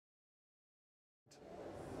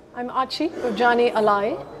I'm Achie, Ojany,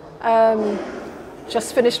 Alai.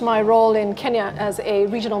 Just finished my role in Kenya as a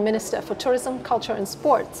regional minister for tourism, culture and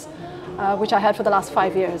sports, which I had for the last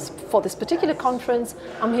 5 years. For this particular conference,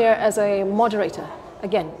 I'm here as a moderator,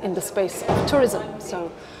 again, in the space of tourism. So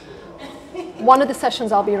one of the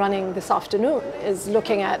sessions I'll be running this afternoon is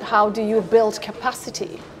looking at how do you build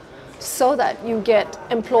capacity so that you get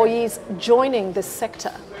employees joining this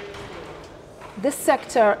sector. This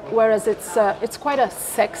sector, whereas it's quite a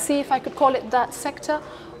sexy, if I could call it that, sector,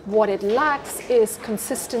 what it lacks is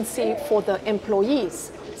consistency for the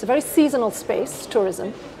employees. It's a very seasonal space,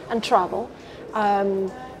 tourism and travel,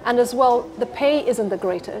 and as well, the pay isn't the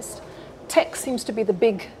greatest. Tech seems to be the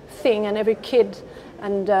big thing, and every kid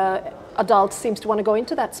and adult seems to want to go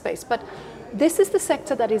into that space. But this is the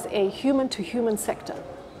sector that is a human-to-human sector.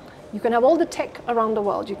 You can have all the tech around the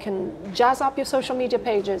world, you can jazz up your social media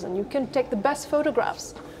pages and you can take the best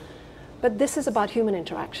photographs, but this is about human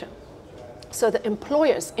interaction. So the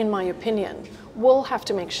employers, in my opinion, will have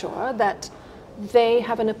to make sure that they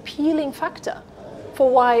have an appealing factor for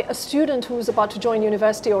why a student who's about to join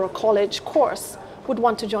university or a college course would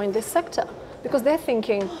want to join this sector. Because they're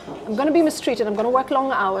thinking, I'm going to be mistreated, I'm going to work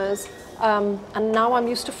long hours, and now I'm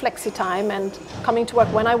used to flexi time and coming to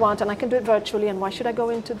work when I want, and I can do it virtually, and why should I go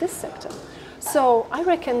into this sector? So I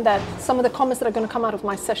reckon that some of the comments that are going to come out of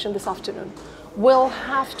my session this afternoon will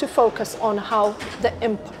have to focus on how the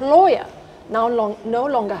employer no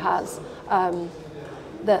longer has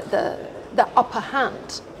the upper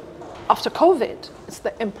hand. After COVID, it's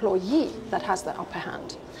the employee that has the upper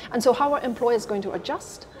hand. And so how are employers going to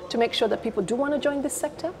adjust to make sure that people do want to join this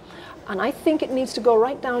sector? And I think it needs to go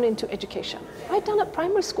right down into education, right down at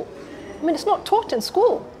primary school. I mean, it's not taught in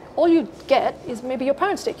school. All you get is maybe your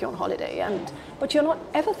parents take you on holiday, but you're not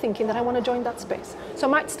ever thinking that I want to join that space. So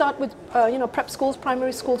I might start with prep schools,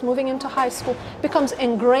 primary schools, moving into high school, becomes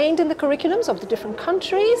ingrained in the curriculums of the different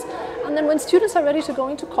countries, and then when students are ready to go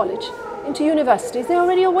into college, into universities, they're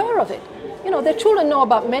already aware of it. You know, their children know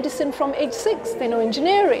about medicine from age 6, they know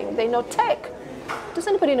engineering, they know tech. Does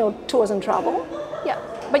anybody know tours and travel? Yeah,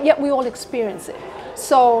 but yet we all experience it.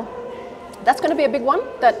 So that's going to be a big one,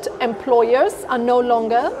 that employers are no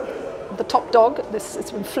longer the top dog.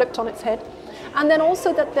 It's been flipped on its head. And then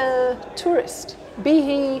also that the tourist, be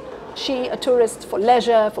he, she a tourist for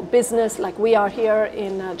leisure, for business, like we are here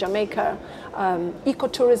in Jamaica,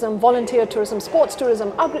 ecotourism, volunteer tourism, sports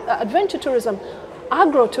tourism, adventure tourism,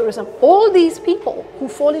 agro-tourism, all these people who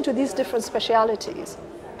fall into these different specialities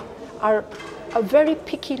are a very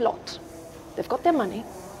picky lot. They've got their money,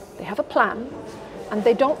 they have a plan, and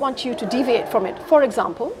they don't want you to deviate from it. For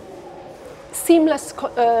example, seamless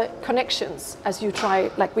connections as you try,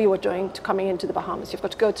 like we were doing, to coming into the Bahamas. You've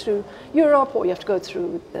got to go through Europe, or you have to go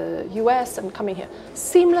through the US and coming here.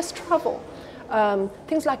 Seamless travel.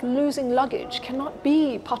 Things like losing luggage cannot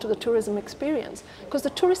be part of the tourism experience, because the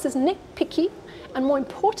tourist is nitpicky, and more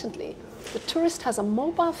importantly, the tourist has a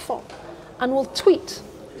mobile phone and will tweet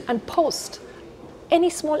and post any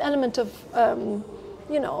small element of,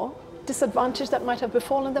 disadvantage that might have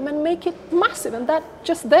befallen them and make it massive. And that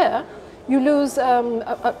just there, you lose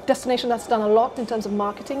a destination that's done a lot in terms of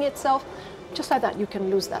marketing itself. Just like that, you can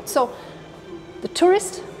lose that. So the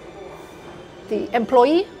tourist, the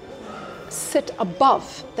employee, sit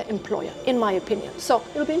above the employer, in my opinion. So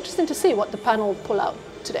it'll be interesting to see what the panel pull out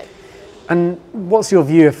today. And what's your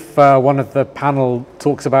view if one of the panel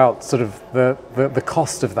talks about sort of the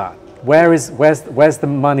cost of that? Where's the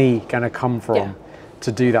money going to come from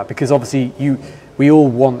to do that? Because obviously we all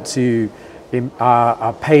want to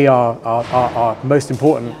pay our most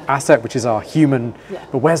important asset, which is our human. Yeah.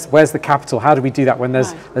 But where's the capital? How do we do that when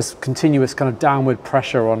there's continuous kind of downward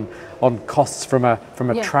pressure on costs from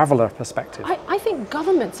a traveller perspective? I think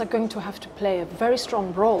governments are going to have to play a very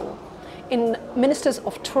strong role in ministers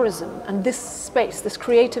of tourism, and this space, this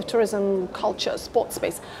creative tourism, culture, sports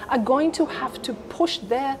space, are going to have to push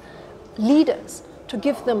their leaders to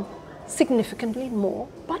give them significantly more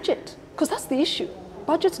budget, because that's the issue.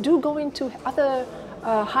 Budgets do go into other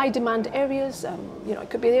high demand areas. It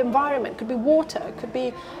could be the environment, could be water, it could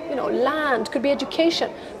be land, could be education.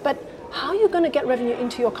 But how are you going to get revenue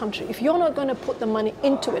into your country if you're not going to put the money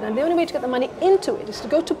into it? And the only way to get the money into it is to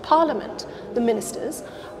go to Parliament, the ministers,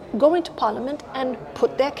 go into Parliament and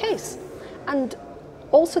put their case. And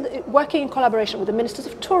also working in collaboration with the ministers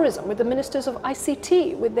of tourism, with the ministers of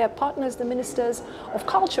ICT, with their partners, the ministers of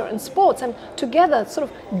culture and sports, and together sort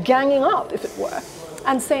of ganging up, if it were,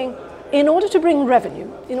 and saying, in order to bring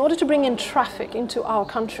revenue, in order to bring in traffic into our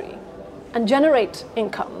country and generate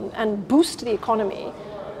income and boost the economy,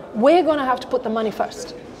 we're going to have to put the money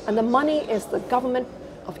first. And the money is the government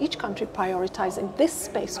of each country prioritizing this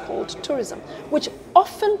space called tourism, which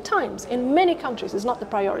oftentimes in many countries is not the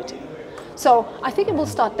priority. So I think it will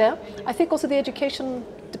start there. I think also the education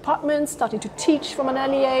departments starting to teach from an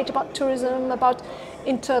early age about tourism, about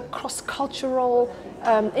cross-cultural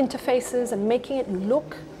interfaces, and making it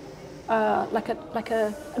look like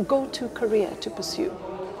a go-to career to pursue.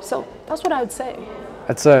 So that's what I would say.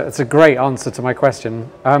 It's a great answer to my question.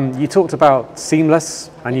 You talked about seamless,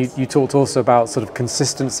 and yes. you talked also about sort of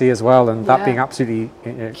consistency as well, and that being absolutely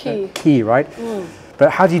key, right? But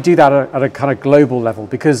how do you do that at a kind of global level?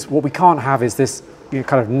 Because what we can't have is this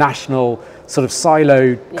kind of national sort of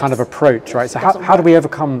siloed kind of approach, right? So how do we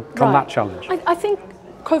overcome that challenge? I think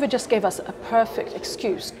COVID just gave us a perfect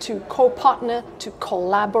excuse to co-partner, to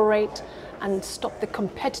collaborate, and stop the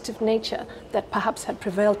competitive nature that perhaps had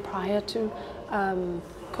prevailed prior to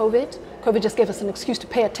COVID. COVID just gave us an excuse to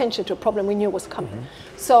pay attention to a problem we knew was coming.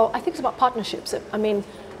 So I think it's about partnerships. I mean,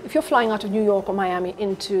 if you're flying out of New York or Miami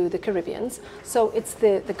into the Caribbeans, so it's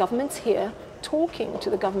the governments here talking to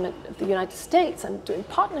the government of the United States and doing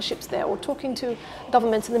partnerships there, or talking to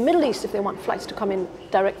governments in the Middle East if they want flights to come in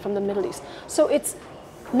direct from the Middle East. So it's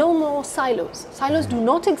no more silos. Silos do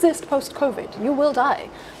not exist post-COVID. You will die.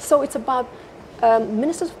 So it's about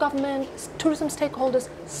ministers of government, tourism stakeholders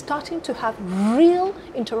starting to have real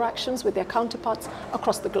interactions with their counterparts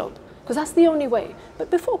across the globe. Because that's the only way. But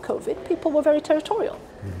before COVID, people were very territorial.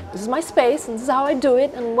 This is my space, and this is how I do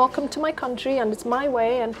it, and welcome to my country, and it's my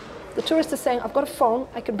way. And the tourist is saying, I've got a phone,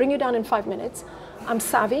 I can bring you down in 5 minutes. I'm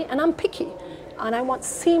savvy, and I'm picky, and I want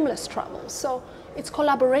seamless travel. So it's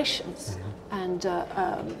collaborations and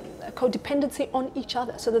codependency on each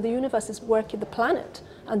other, so that the universe is working, the planet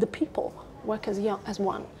and the people work as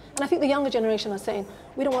one. And I think the younger generation are saying,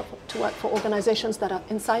 we don't want to work for organizations that are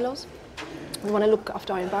in silos. We want to look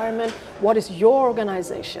after our environment. What is your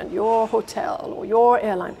organization, your hotel, or your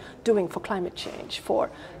airline doing for climate change,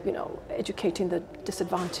 for educating the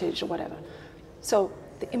disadvantaged or whatever? So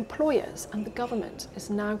the employers and the government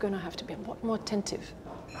is now going to have to be a lot more attentive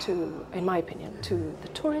to, in my opinion, to the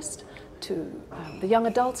tourist, to the young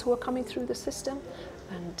adults who are coming through the system,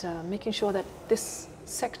 and making sure that this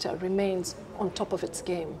sector remains on top of its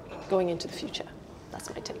game going into the future. That's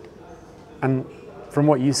my take. And from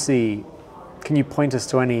what you see, can you point us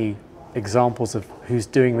to any examples of who's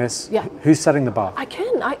doing this? Yeah. Who's setting the bar? I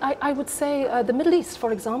can. I would say the Middle East,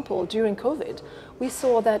 for example, during COVID, we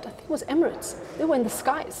saw that, I think it was Emirates, they were in the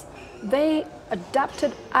skies. They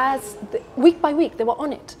adapted week by week, they were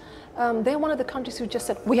on it. They're one of the countries who just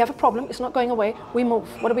said, we have a problem, it's not going away, we move,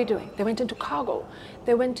 what are we doing? They went into cargo.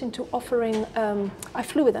 They went into offering, I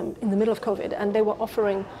flew with them in the middle of COVID, and they were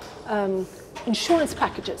offering insurance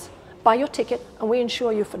packages. Buy your ticket and we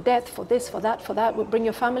insure you for death, for this, for that. We'll bring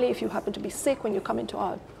your family if you happen to be sick when you come into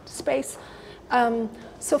our space.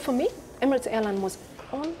 So for me, Emirates Airline was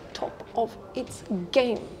on top of its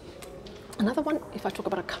game. Another one, if I talk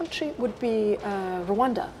about a country, would be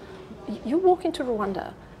Rwanda. You walk into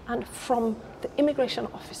Rwanda, and from the immigration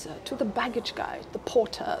officer to the baggage guy, the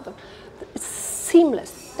porter, it's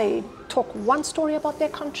seamless. They talk one story about their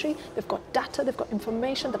country, they've got data, they've got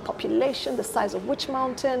information, the population, the size of which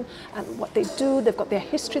mountain, and what they do, they've got their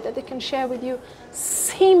history that they can share with you.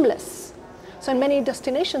 Seamless. So in many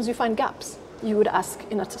destinations you find gaps. You would ask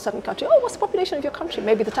in a certain country, oh, what's the population of your country?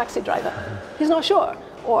 Maybe the taxi driver, he's not sure.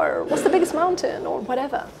 Or what's the biggest mountain, or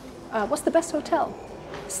whatever. What's the best hotel?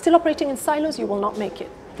 Still operating in silos, you will not make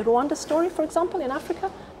it. The Rwanda story, for example, in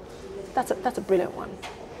Africa, that's a brilliant one.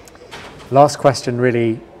 Last question,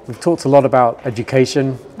 really. We've talked a lot about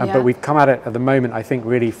education, but we've come at it at the moment, I think,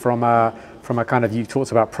 really from a kind of, you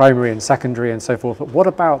talked about primary and secondary and so forth, but what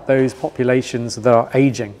about those populations that are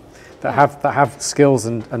aging, that have skills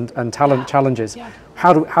and talent challenges? Yeah.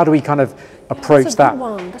 How do we kind of approach that?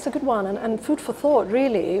 That's a good one, and food for thought,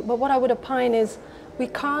 really. But what I would opine is we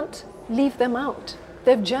can't leave them out.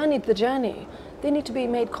 They've journeyed the journey. They need to be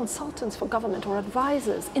made consultants for government or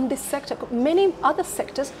advisors in this sector. Many other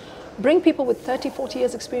sectors bring people with 30, 40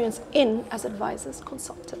 years experience in as advisors,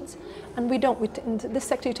 consultants. And we don't. In this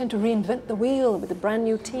sector, you tend to reinvent the wheel with a brand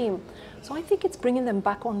new team. So I think it's bringing them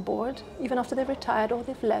back on board, even after they've retired or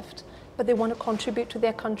they've left, but they want to contribute to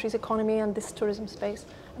their country's economy and this tourism space,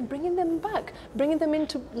 and bringing them back, bringing them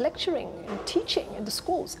into lecturing and teaching in the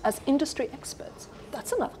schools as industry experts.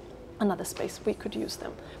 That's another space we could use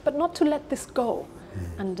them, but not to let this go.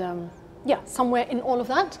 And somewhere in all of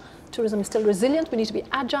that, tourism is still resilient. We need to be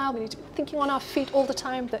agile. We need to be thinking on our feet all the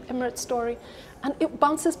time, the Emirates story. And it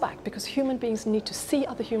bounces back because human beings need to see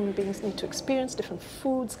other human beings, need to experience different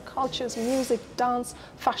foods, cultures, music, dance,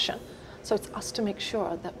 fashion. So it's us to make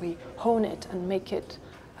sure that we hone it and make it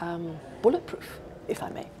bulletproof, if I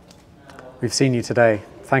may. We've seen you today.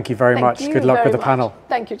 Thank you very much. Thank you Good luck with the very much. panel.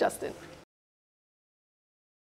 Thank you, Justin.